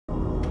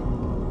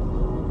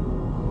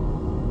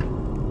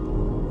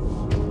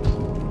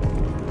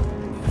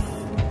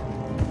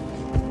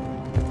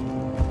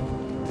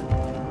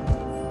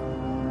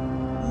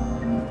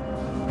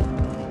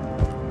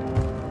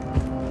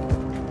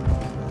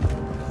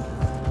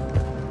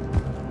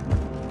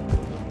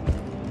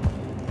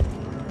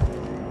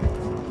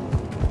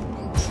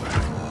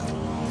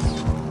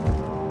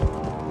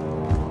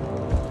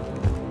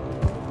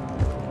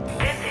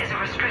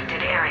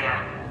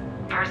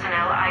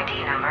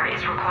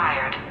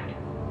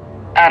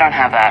I don't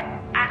have that.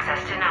 Access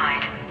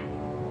denied.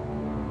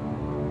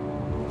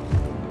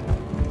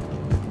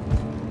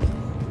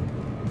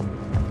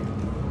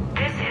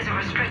 This is a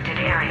restricted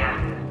area.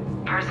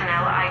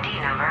 Personnel ID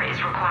number is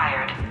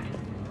required.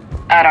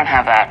 I don't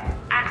have that.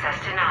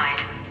 Access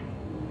denied.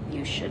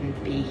 You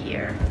shouldn't be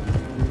here.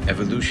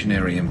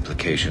 Evolutionary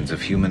implications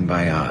of human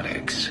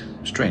biotics.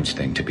 Strange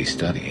thing to be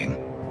studying.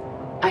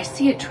 I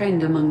see a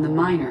trend among the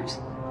miners.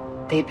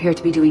 They appear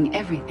to be doing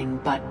everything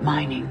but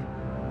mining.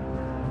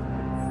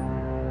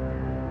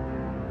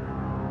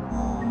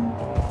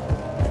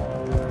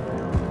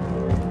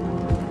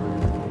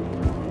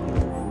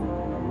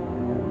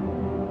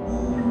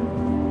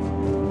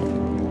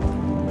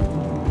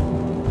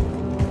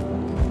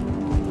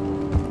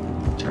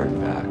 Turn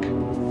back.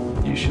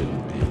 You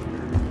shouldn't be here.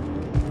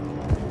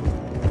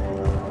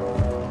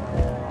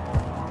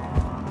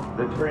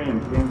 The terrain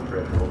game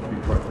threshold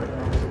before quick.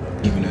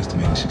 Even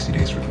estimating 60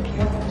 days for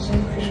complete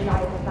simulation.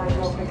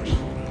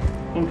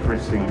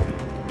 Interesting.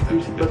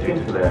 You should look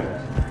into that.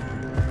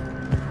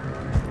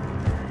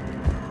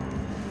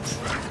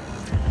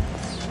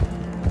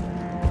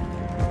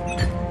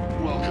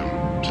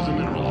 Welcome to the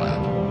Mineral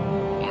Lab.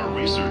 Our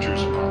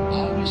researchers are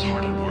always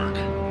hard at work.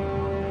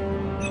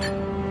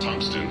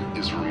 Tungsten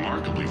is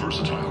remarkably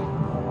versatile.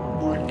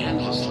 We're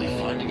endlessly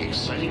finding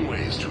exciting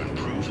ways to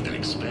improve and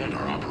expand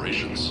our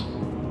operations.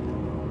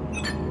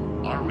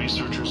 Our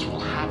researchers will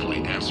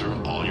happily answer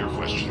all your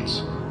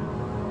questions.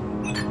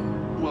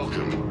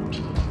 Welcome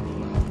to the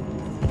Mineral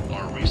Lab.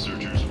 Our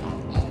researchers are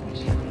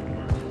always hard at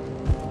work.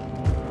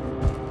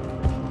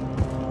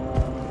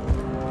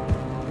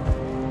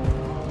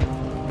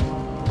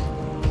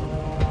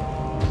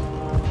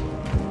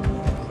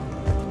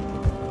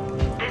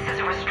 This is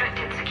a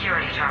restricted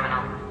security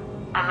terminal.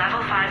 A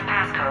level 5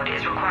 passcode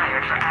is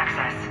required for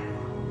access.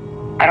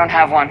 I don't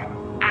have one.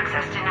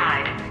 Access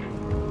denied.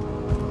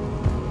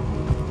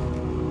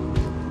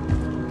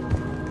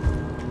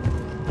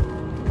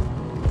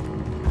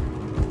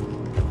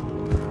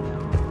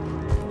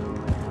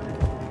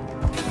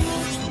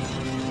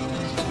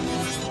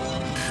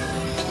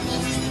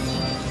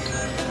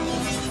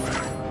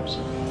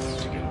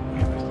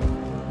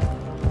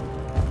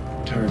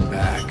 Turn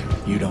back.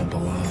 You don't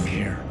belong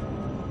here.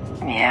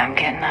 Yeah, I'm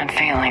getting that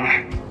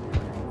feeling.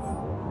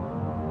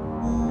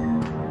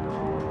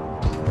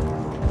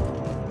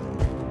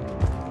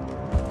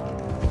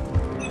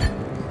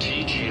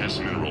 TGS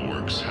Mineral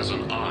Works has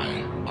an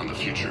eye on the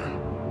future.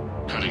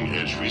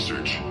 Cutting-edge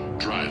research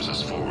drives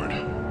us forward.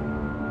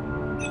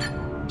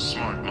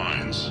 Smart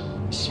minds,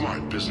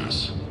 smart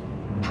business.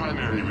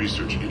 Primary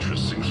research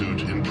interests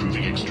include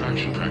improving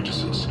extraction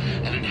practices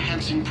and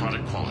enhancing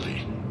product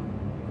quality.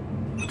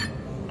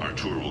 Our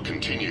tour will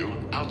continue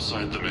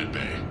outside the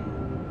medbay.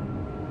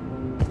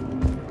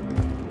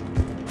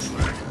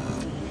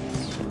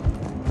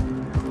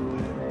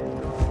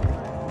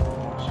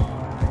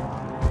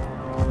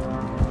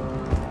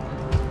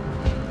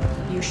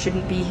 You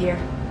shouldn't be here.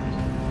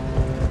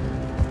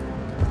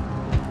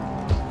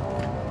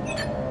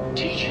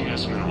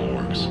 TGS Mineral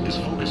Works is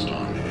focused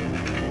on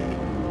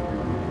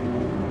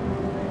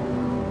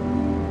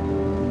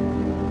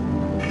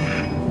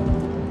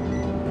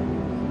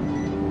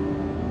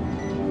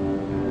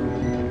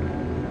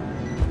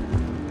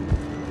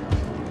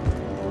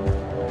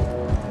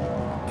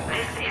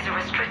This is a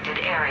restricted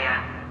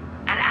area.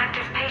 An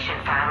active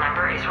patient file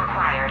number is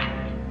required.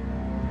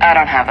 I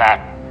don't have that.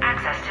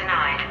 Access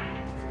denied.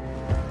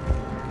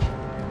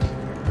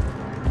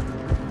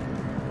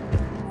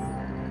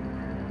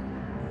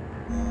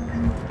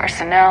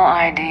 Personnel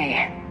ID.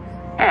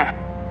 Huh.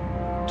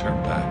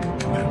 Turn back,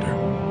 Commander.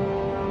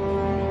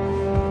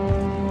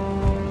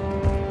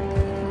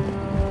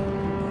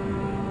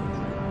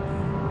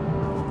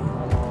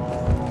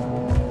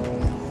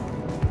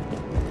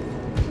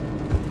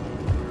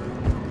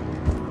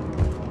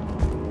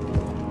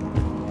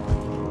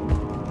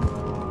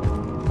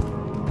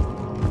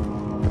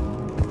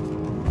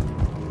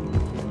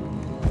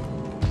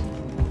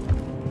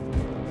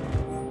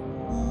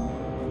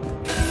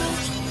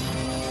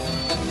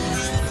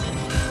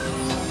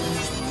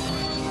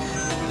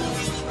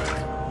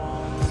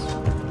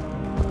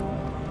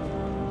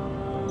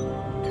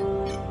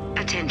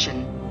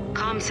 Attention.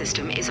 Comm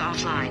system is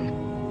offline.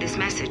 This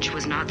message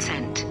was not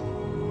sent.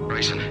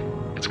 Bryson,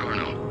 it's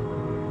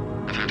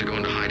Garno. I've had to go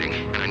into hiding,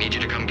 and I need you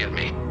to come get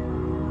me.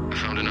 I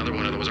found another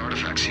one of those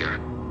artifacts here.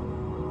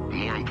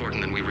 More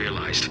important than we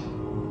realized.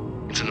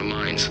 It's in the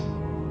mines.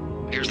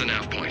 Here's the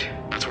nav point.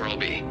 That's where I'll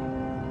be.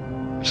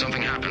 If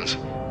something happens,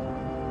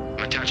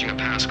 I'm attaching a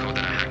passcode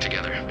that I hacked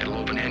together. It'll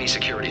open any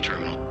security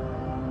terminal.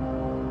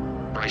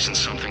 Bryson,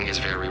 something is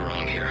very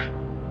wrong here.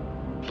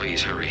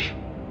 Please hurry.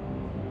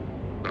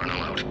 Garno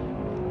out.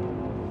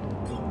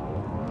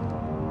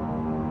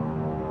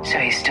 So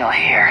he's still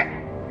here.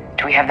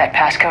 Do we have that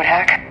passcode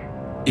hack?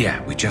 Yeah,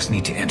 we just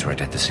need to enter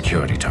it at the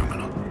security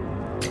terminal.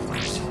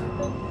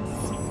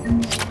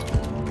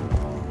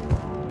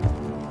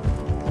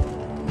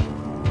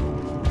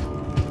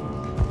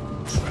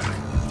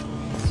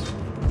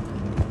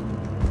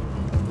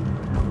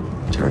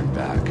 Turn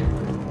back.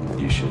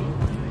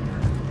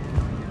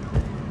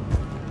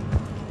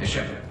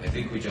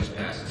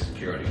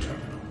 security terminal.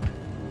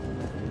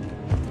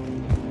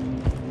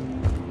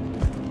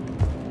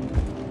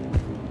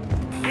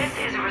 This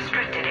is a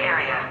restricted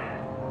area.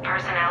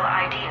 Personnel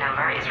ID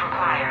number is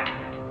required.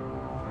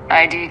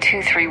 ID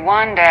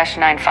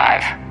 231-95.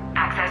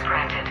 Access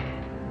granted.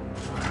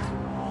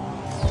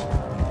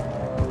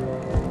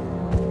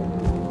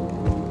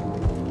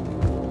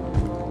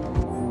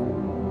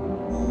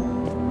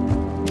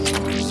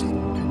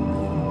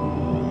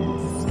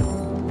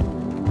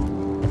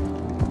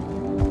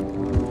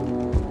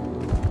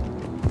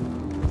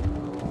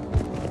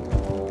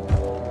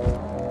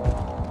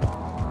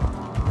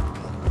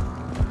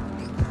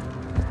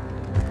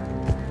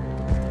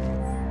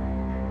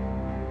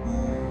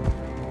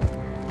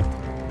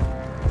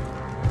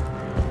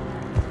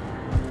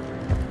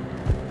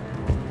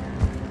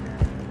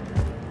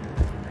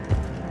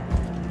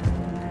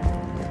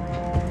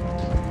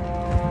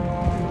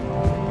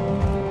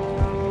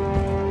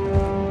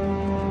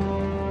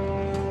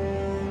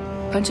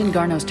 Punch in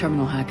Garno's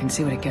terminal hack and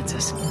see what it gets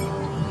us.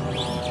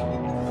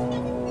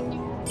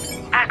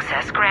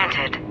 Access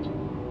granted.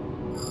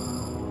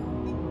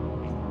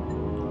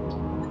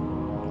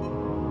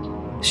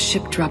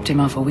 Ship dropped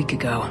him off a week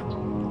ago.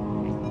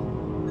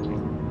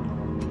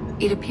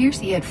 It appears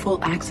he had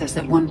full access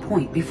at one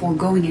point before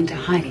going into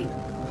hiding.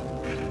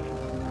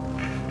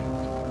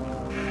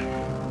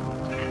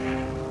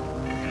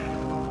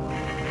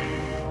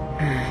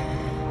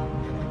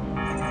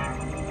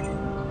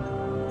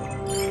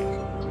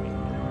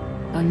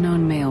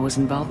 Unknown male was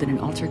involved in an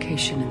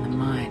altercation in the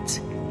mines.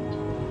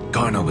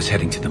 Garno was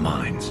heading to the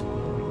mines.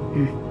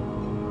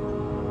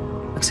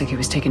 Looks like he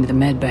was taken to the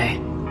med bay.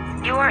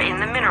 You are in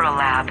the mineral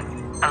lab,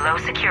 a low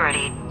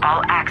security,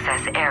 all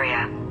access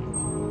area.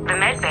 The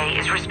med bay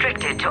is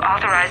restricted to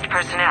authorized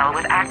personnel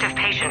with active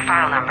patient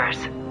file numbers.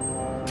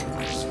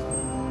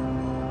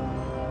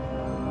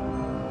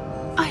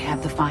 I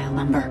have the file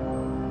number.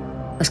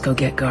 Let's go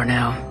get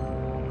Garno.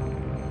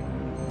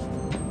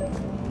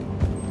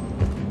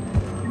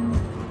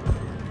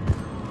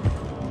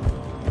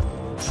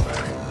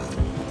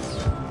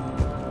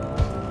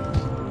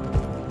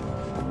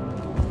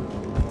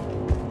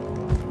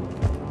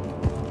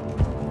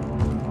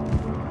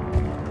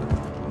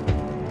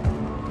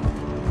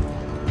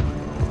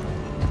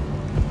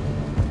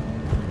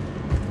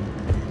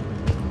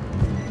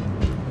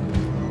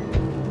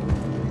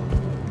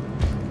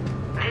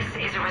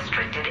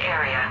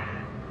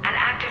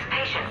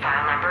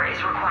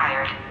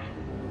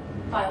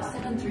 File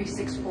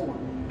 7364.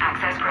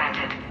 Access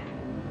granted.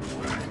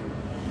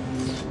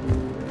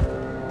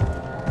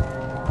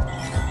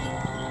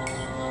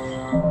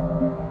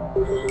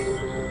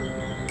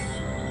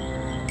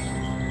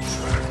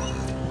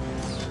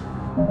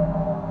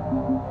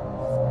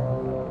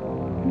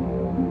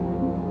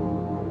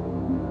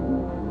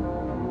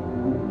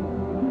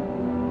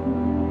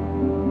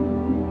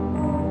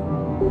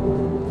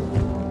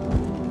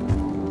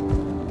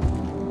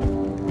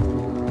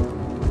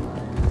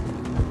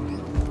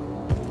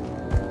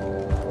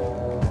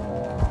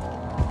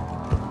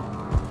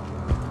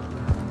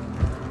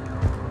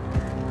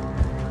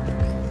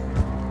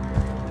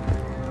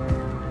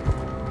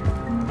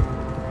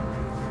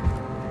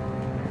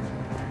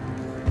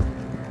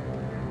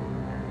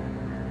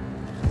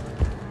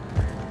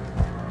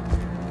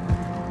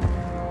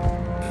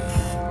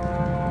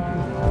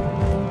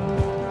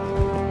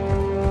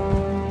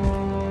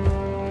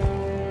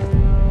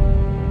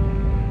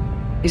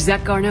 Is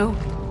that Garno?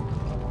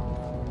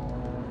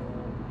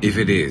 If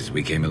it is,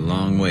 we came a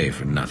long way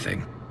for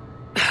nothing.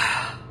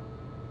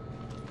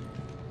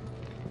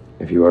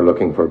 If you are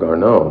looking for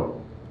Garno,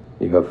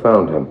 you have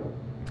found him.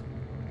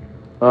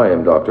 I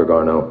am Dr.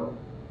 Garno.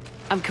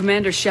 I'm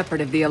Commander Shepard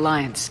of the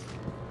Alliance.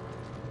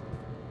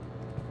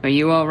 Are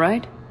you all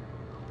right?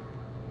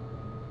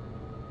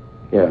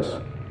 Yes.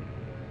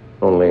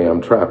 Only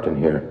I'm trapped in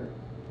here.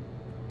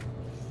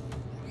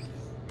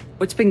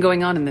 What's been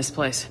going on in this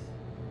place?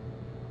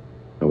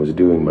 I was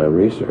doing my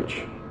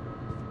research.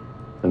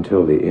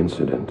 Until the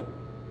incident.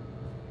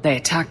 They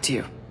attacked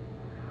you.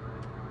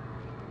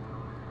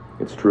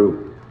 It's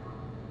true.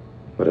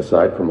 But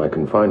aside from my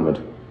confinement,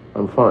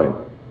 I'm fine.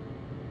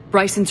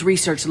 Bryson's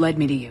research led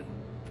me to you.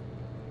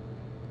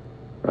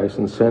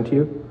 Bryson sent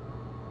you?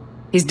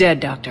 He's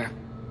dead, Doctor.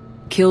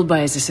 Killed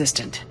by his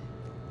assistant.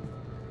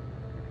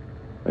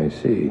 I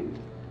see.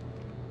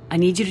 I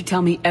need you to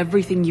tell me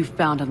everything you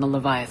found on the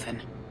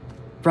Leviathan.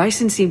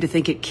 Bryson seemed to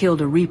think it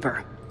killed a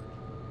Reaper.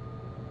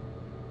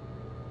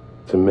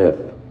 It's a myth.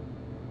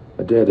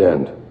 A dead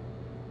end.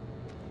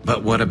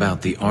 But what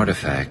about the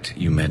artifact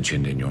you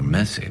mentioned in your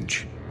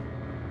message?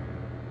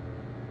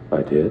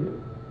 I did?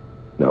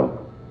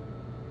 No.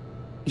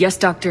 Yes,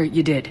 Doctor,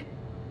 you did.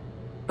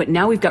 But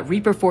now we've got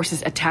Reaper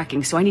forces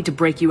attacking, so I need to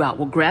break you out.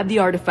 We'll grab the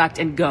artifact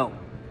and go.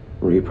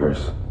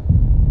 Reapers.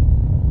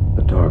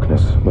 The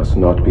darkness must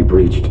not be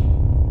breached.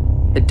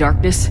 The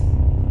darkness?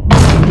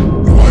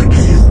 Why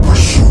do you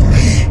pursue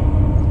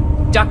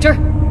me? Doctor?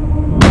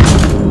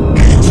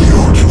 Keep the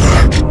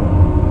artifact.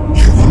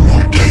 You will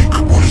not take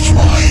what is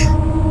mine.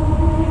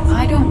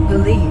 I don't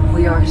believe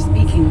we are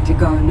speaking to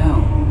Garno.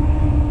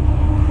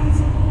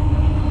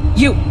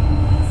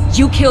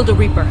 killed a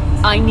Reaper.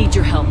 I need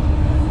your help.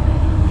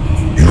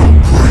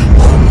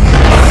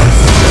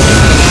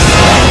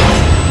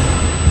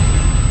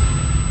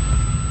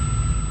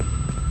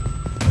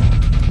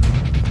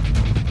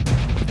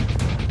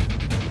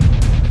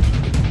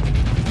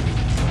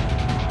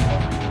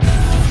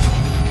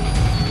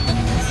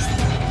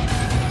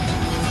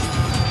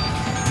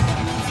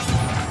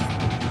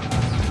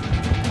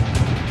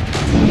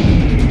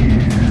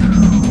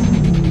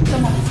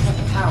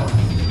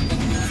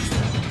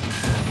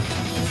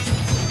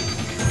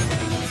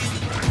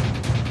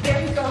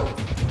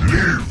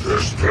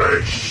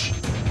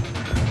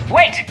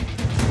 Wait!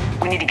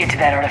 We need to get to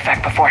that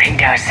artifact before he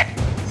does.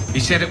 He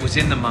said it was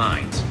in the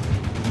mines.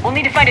 We'll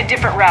need to find a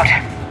different route.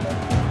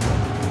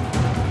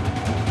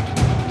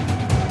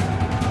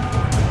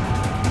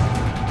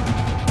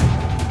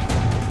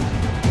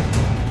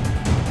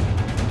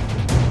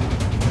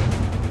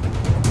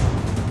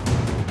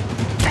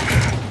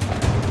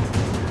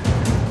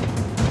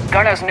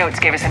 Garneau's notes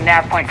gave us a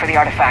nav point for the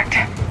artifact.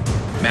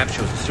 Map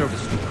shows a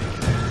service route.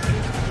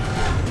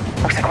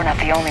 Looks like we're not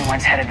the only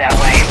ones headed that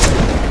way.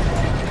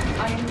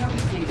 I am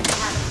noticing a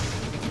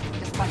pattern.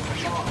 Despite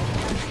the law,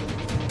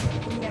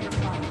 we never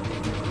promised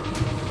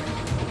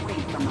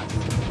wait from us.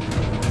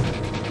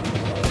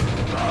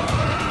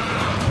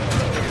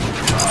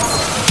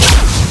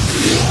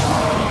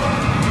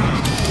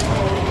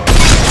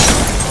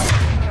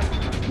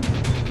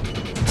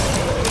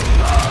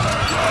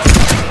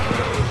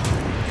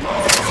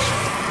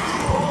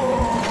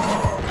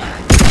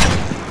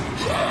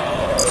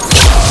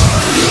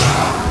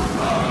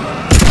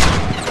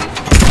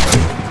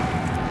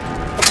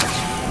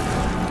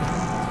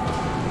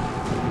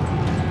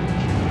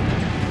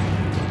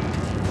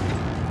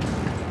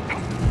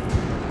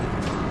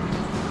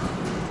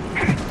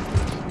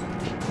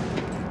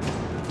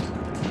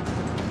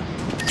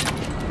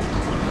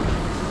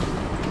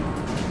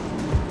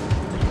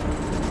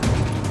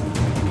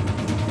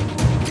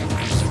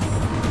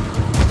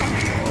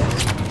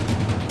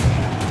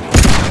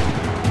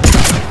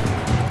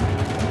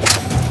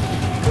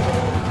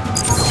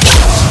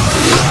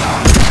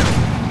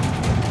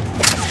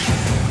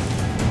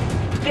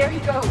 There he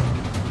goes.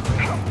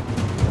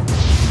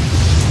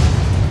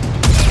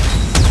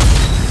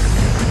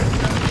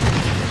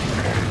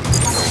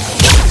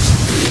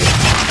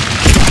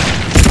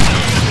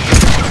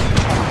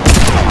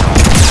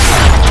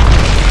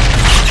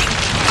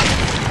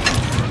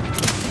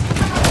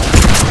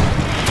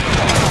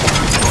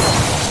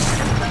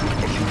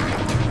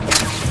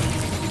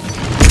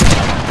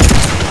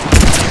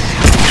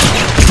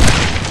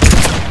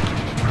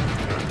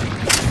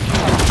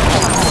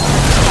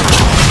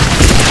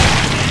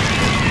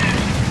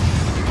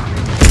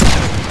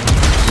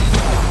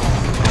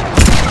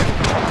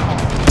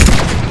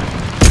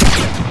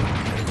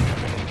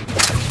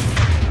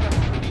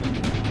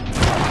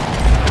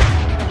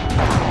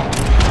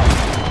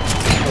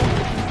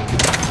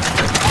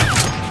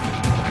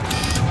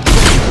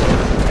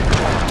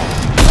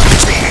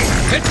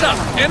 Heads up!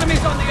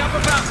 Enemies on the upper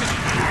balcony!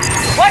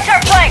 Watch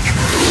our flank!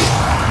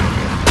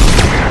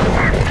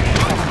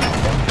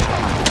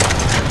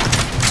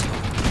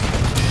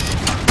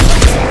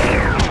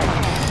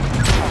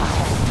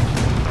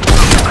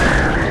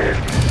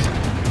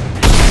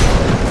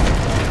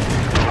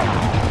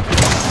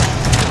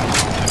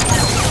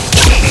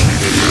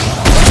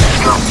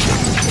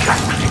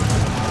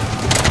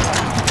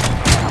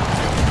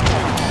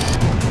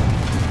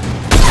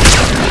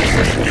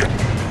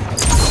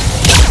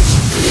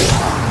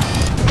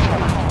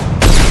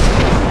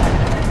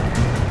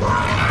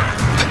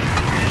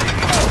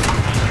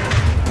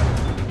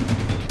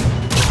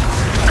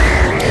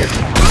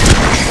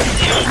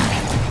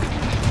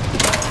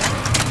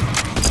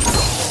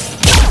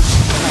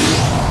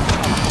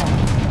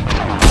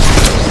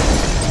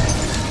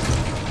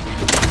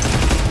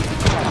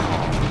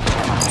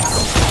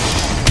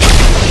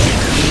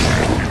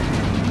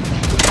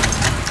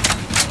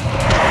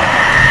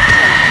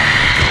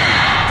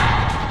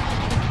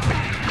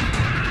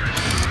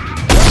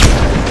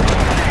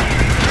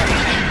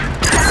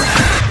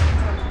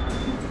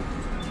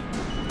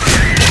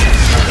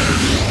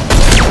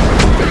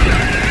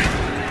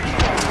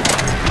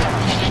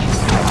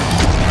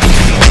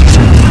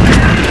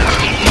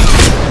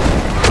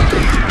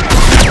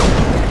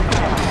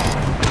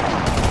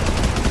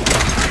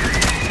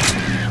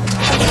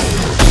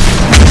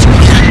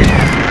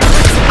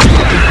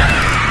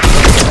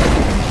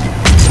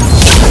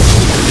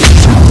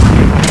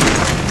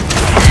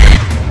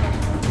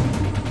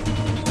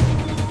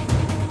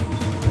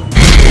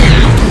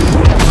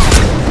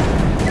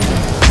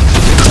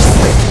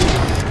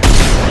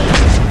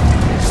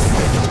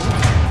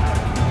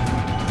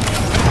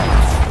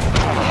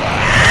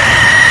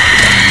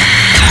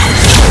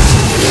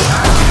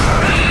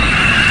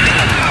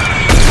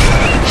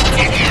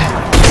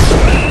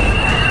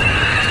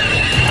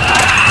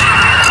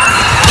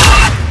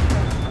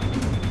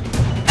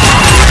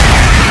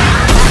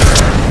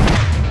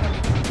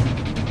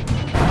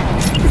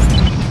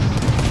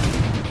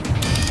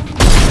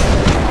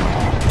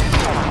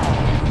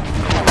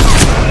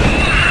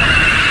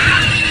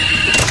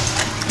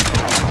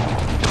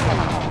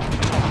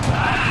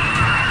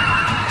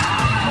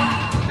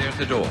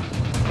 door.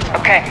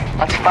 Okay,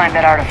 let's find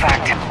that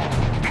artifact.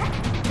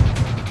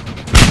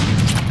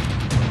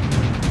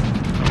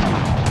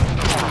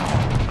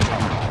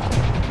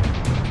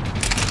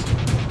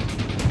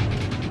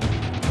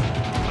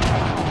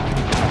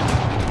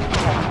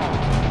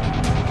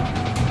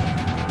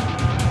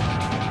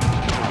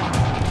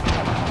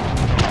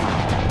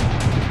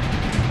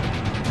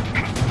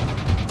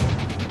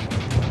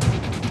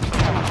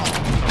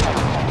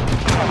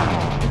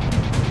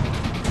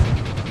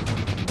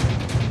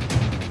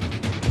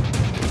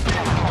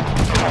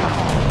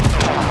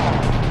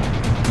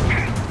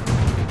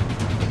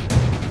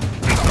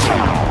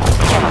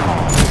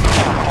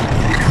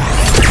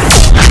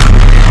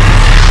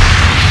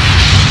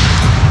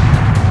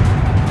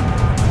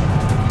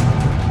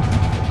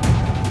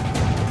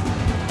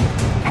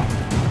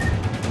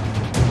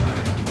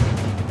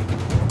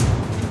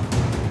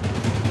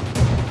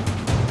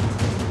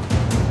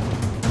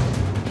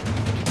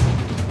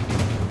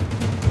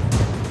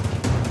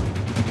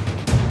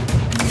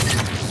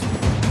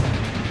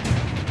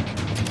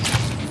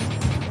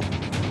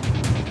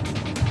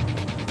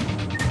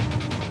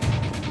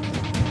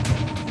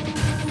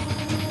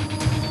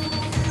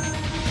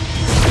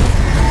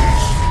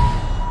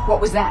 What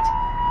was that?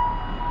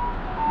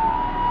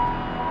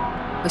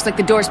 Looks like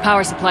the door's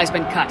power supply's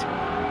been cut.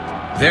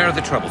 There are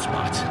the trouble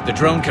spots. The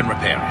drone can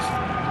repair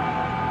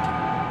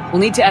it.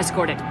 We'll need to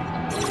escort it.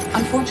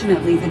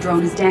 Unfortunately, the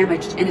drone is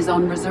damaged and is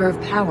on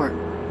reserve power.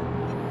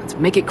 Let's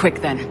make it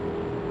quick then.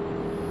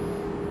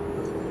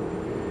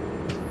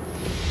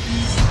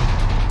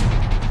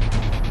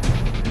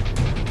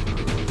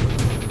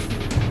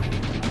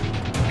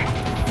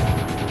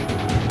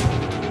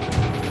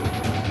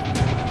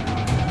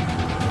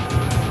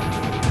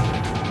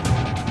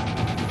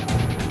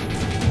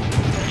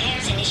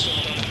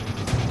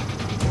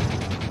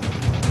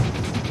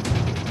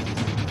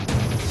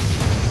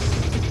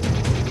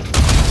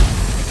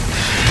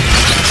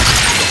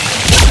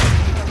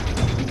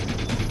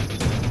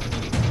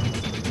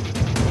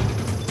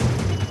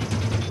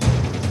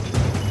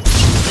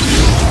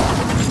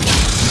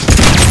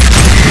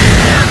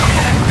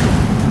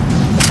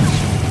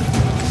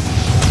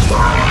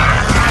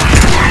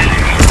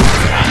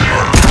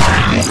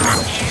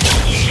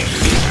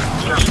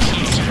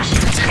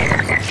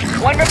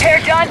 One repair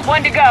done,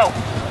 one to go.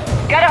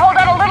 Gotta hold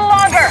out a little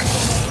longer.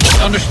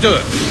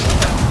 Understood.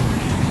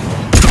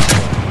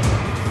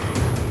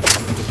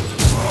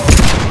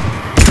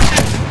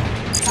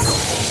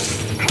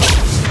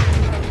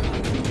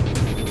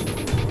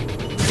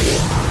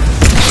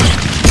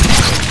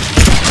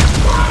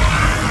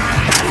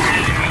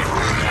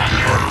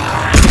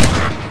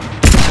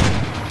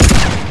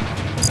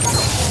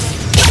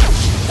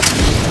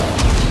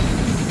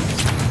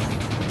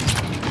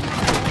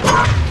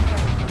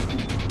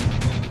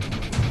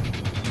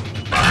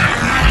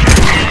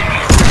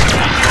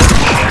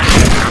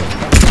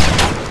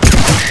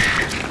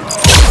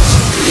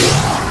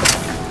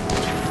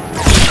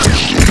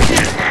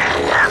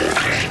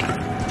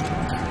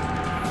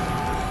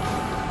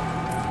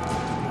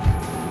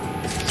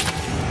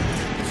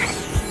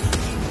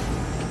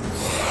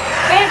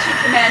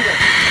 Commander.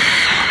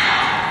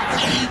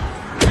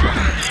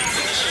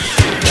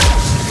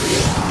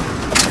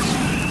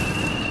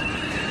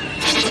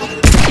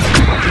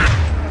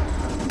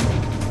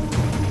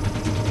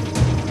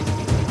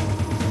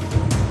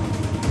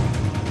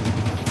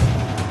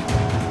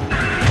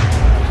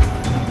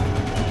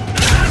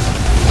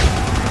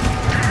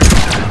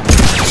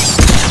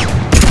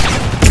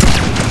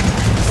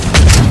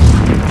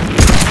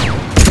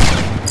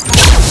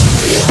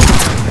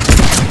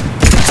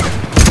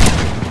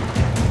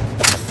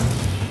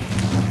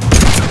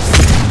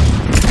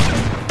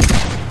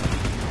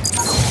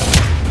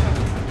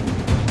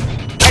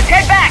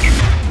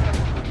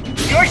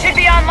 Should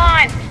be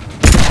online.